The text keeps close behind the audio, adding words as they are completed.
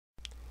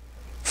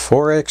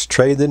FOREX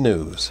Trade the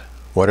News.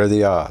 What are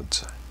the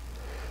odds?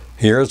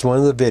 Here is one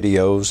of the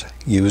videos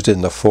used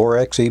in the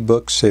FOREX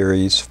ebook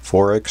series,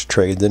 FOREX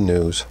Trade the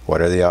News.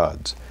 What are the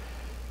odds?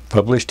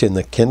 Published in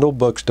the Kindle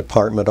Books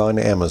department on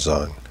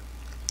Amazon.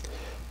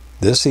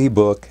 This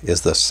ebook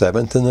is the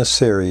 7th in the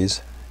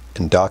series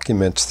and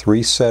documents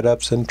 3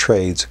 setups and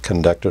trades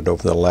conducted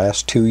over the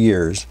last 2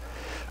 years,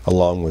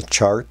 along with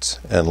charts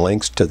and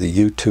links to the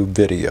YouTube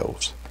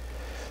videos.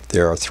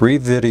 There are 3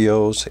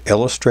 videos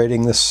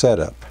illustrating the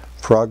setup,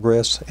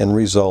 progress, and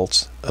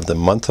results of the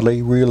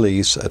monthly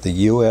release of the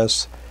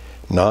U.S.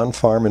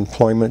 non-farm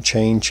employment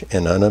change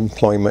and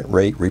unemployment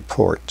rate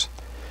reports.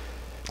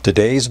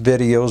 Today's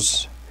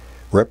videos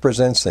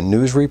represents the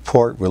news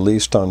report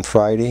released on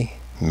Friday,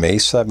 May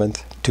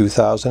 7th,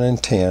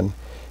 2010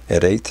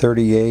 at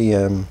 8:30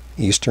 a.m.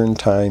 Eastern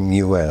Time,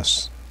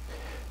 U.S.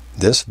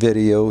 This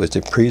video is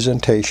a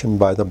presentation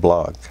by the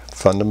blog,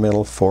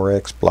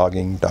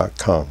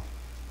 fundamentalforexblogging.com.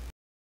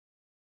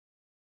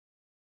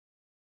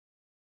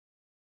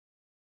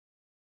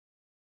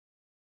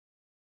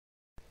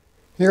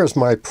 Here's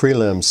my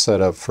prelim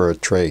setup for a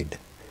trade,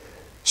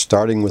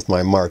 starting with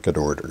my market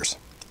orders,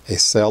 a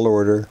sell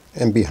order,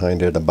 and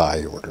behind it a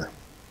buy order.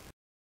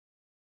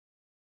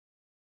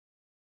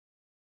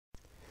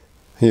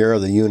 Here are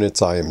the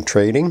units I am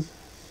trading.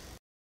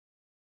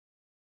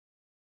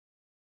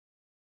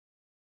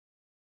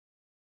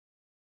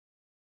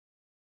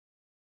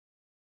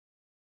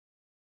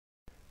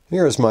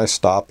 Here is my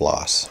stop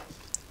loss.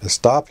 The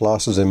stop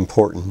loss is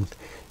important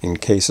in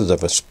cases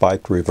of a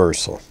spiked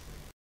reversal.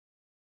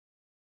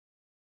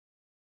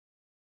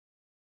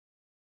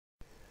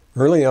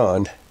 Early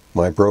on,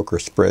 my broker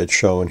spread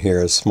shown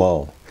here is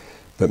small,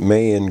 but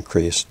may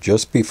increase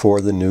just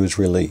before the news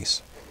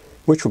release,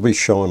 which will be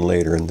shown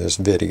later in this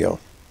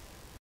video.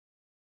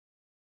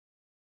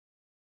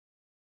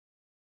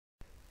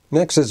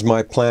 Next is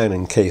my plan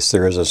in case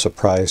there is a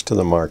surprise to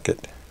the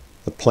market.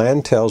 The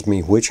plan tells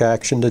me which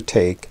action to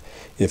take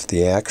if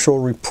the actual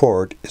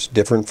report is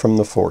different from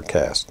the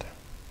forecast.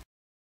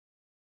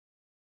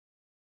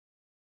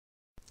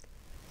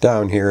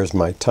 Down here is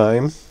my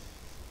time.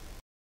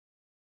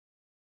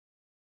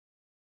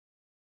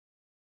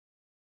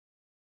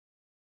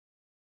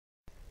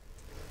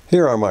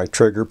 Here are my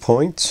trigger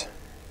points.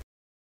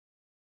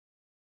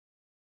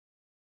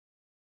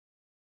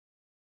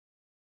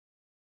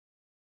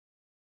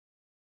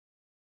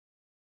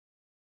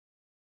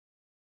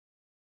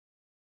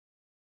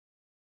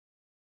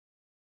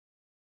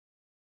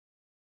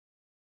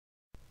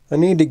 I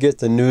need to get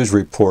the news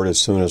report as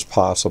soon as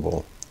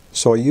possible,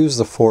 so I use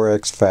the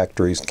FOREX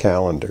Factory's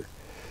calendar.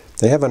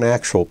 They have an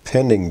actual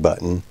pending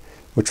button,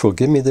 which will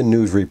give me the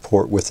news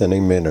report within a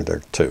minute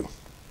or two.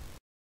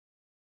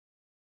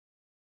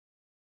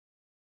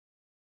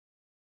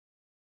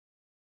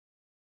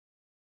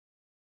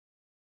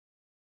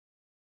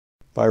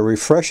 By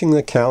refreshing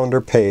the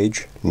calendar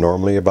page,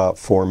 normally about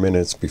 4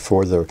 minutes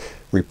before the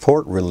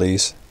report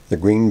release, the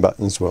green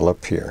buttons will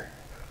appear.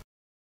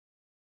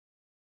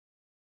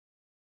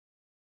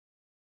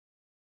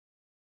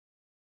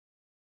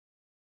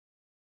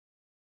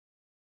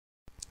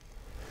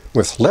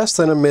 With less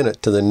than a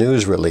minute to the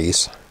news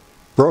release,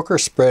 broker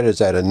spread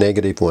is at a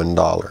negative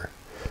 $1.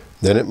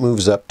 Then it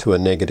moves up to a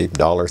negative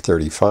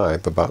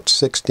 $1.35 about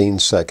 16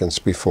 seconds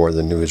before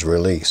the news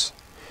release,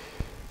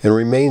 and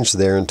remains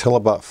there until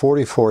about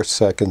 44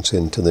 seconds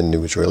into the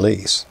news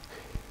release,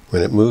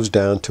 when it moves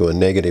down to a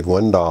negative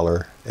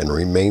 $1 and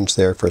remains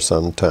there for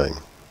some time.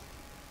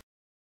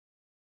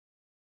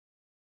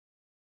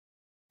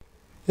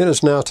 It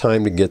is now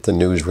time to get the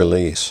news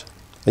release.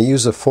 I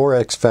use the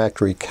FOREX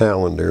Factory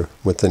calendar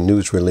with the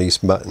news release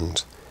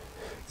buttons,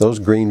 those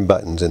green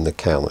buttons in the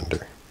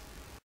calendar.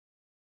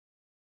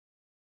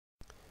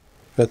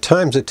 At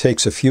times it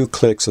takes a few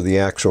clicks of the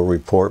actual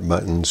report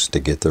buttons to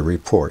get the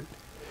report.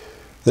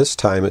 This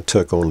time it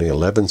took only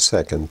 11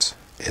 seconds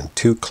and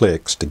 2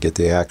 clicks to get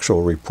the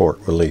actual report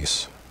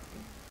release.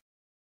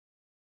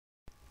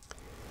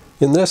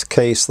 In this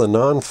case, the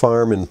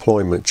non-farm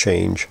employment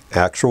change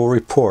actual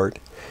report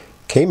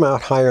came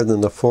out higher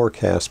than the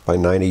forecast by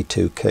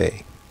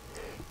 92K,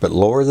 but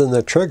lower than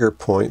the trigger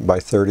point by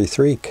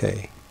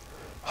 33K,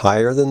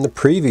 higher than the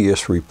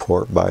previous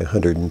report by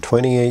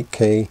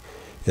 128K,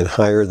 and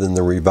higher than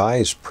the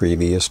revised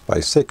previous by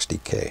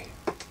 60K.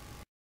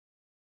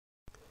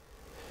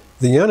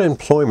 The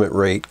unemployment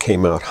rate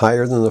came out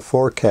higher than the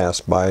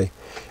forecast by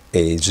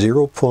a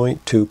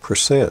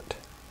 0.2%.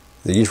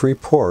 These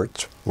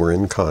reports were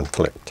in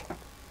conflict.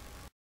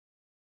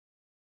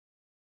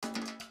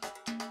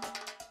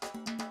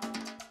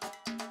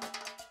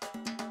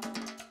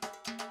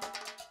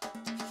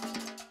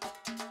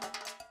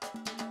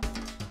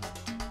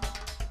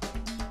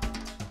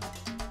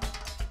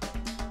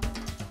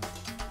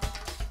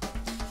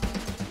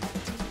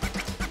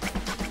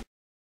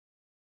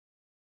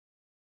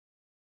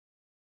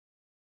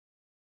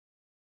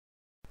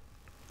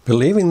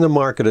 Believing the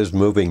market is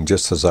moving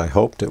just as I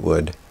hoped it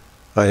would,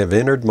 I have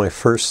entered my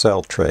first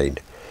sell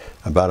trade,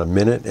 about a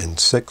minute and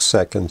 6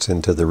 seconds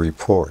into the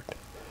report.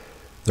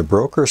 The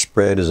broker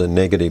spread is a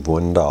negative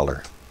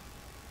 $1.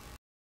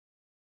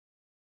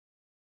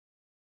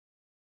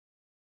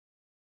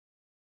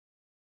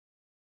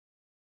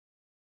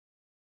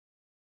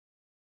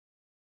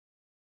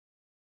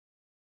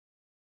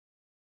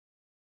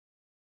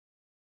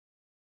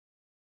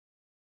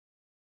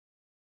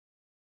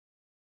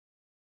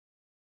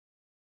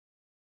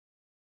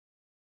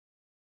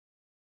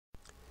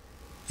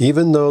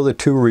 Even though the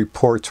two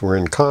reports were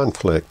in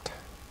conflict,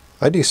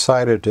 I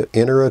decided to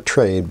enter a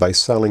trade by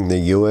selling the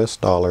US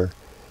dollar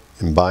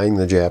and buying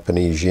the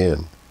Japanese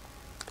yen.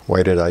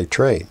 Why did I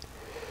trade?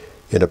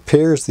 It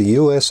appears the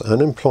US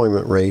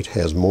unemployment rate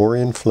has more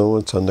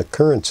influence on the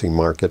currency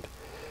market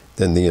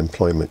than the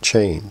employment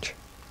change.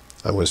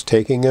 I was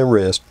taking a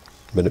risk,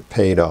 but it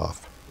paid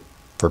off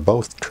for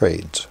both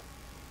trades.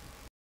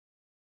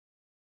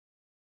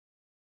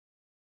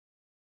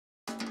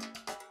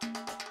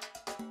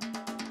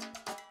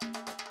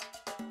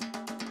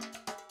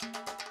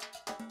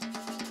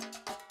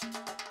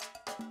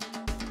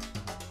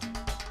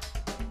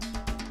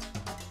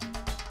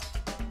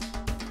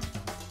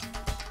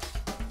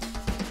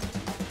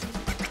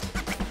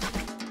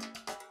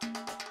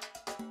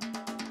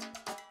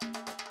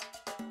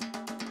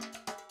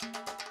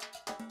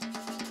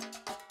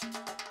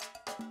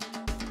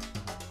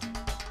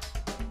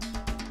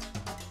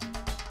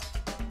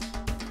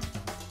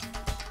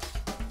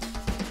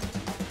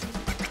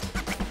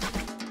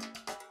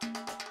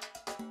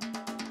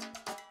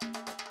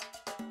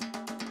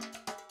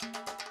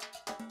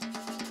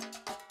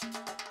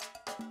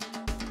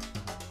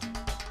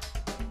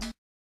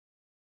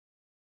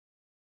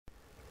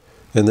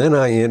 And then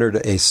I entered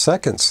a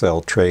second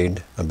sell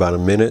trade about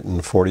 1 minute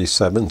and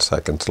 47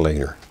 seconds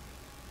later.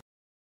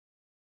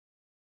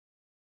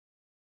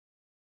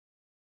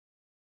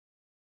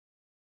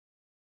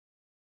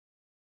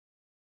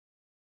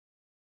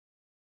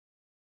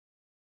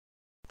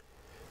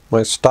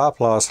 My stop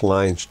loss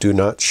lines do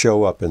not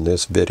show up in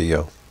this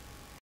video.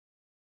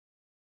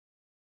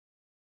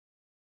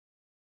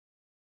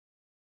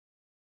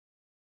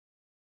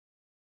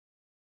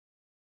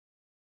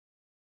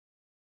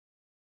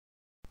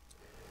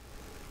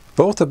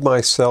 Both of my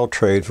sell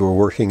trades were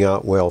working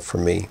out well for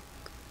me.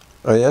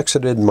 I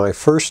exited my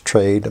first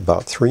trade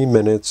about 3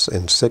 minutes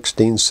and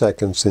 16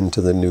 seconds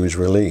into the news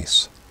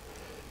release.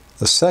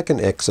 The second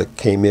exit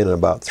came in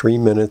about 3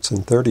 minutes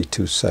and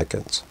 32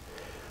 seconds.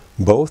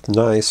 Both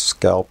nice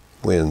scalp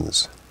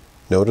wins.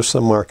 Notice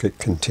the market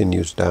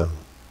continues down.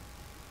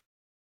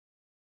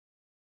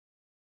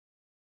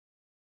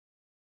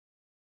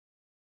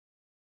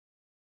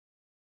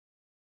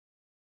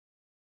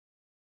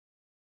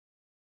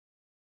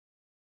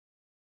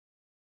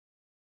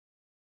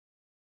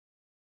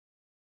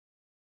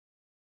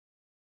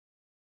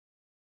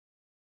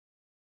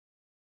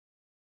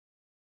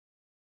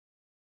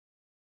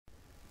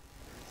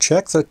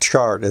 Check the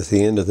chart at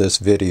the end of this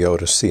video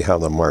to see how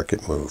the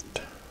market moved.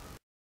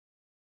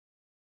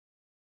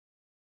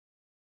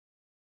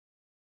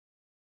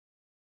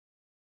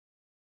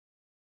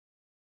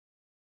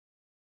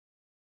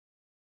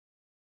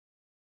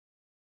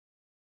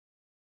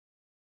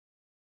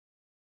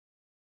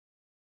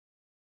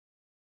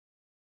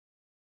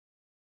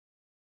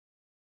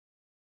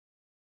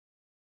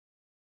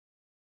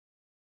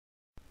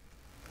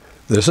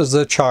 This is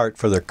the chart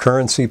for the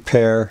currency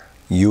pair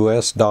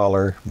US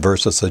dollar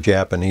versus the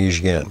Japanese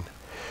yen,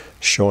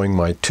 showing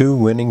my two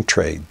winning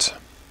trades.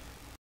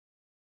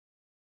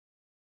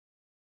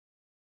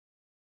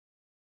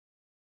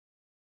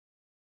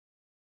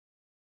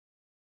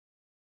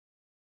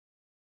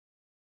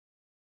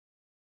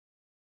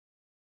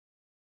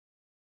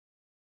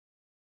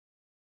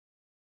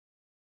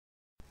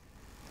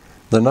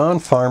 The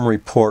non-farm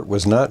report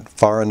was not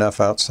far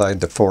enough outside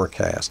the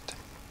forecast,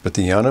 but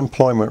the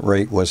unemployment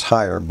rate was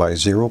higher by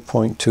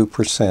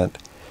 0.2%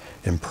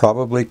 and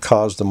probably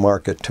caused the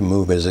market to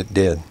move as it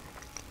did.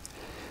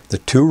 The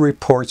two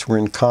reports were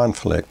in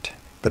conflict,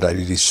 but I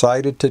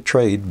decided to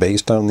trade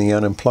based on the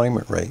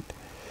unemployment rate.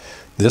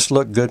 This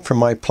looked good for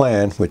my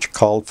plan, which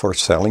called for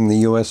selling the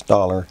US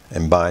dollar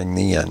and buying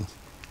the yen.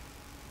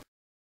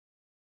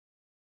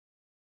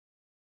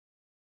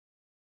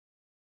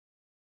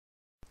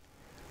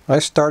 I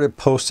started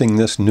posting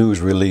this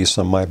news release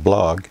on my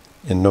blog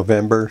in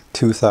November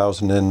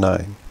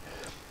 2009.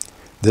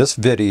 This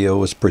video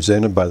was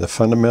presented by the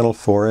Fundamental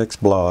Forex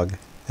blog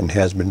and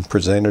has been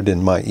presented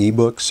in my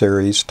ebook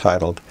series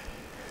titled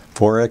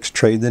Forex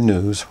Trade the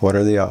News, What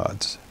Are the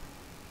Odds?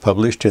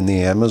 Published in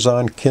the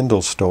Amazon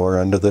Kindle store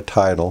under the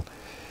title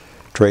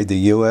Trade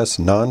the U.S.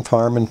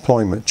 Non-Farm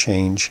Employment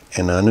Change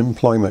and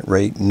Unemployment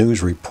Rate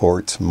News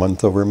Reports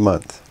Month Over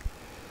Month.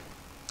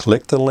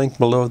 Click the link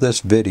below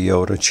this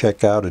video to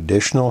check out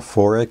additional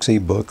Forex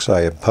ebooks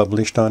I have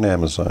published on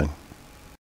Amazon.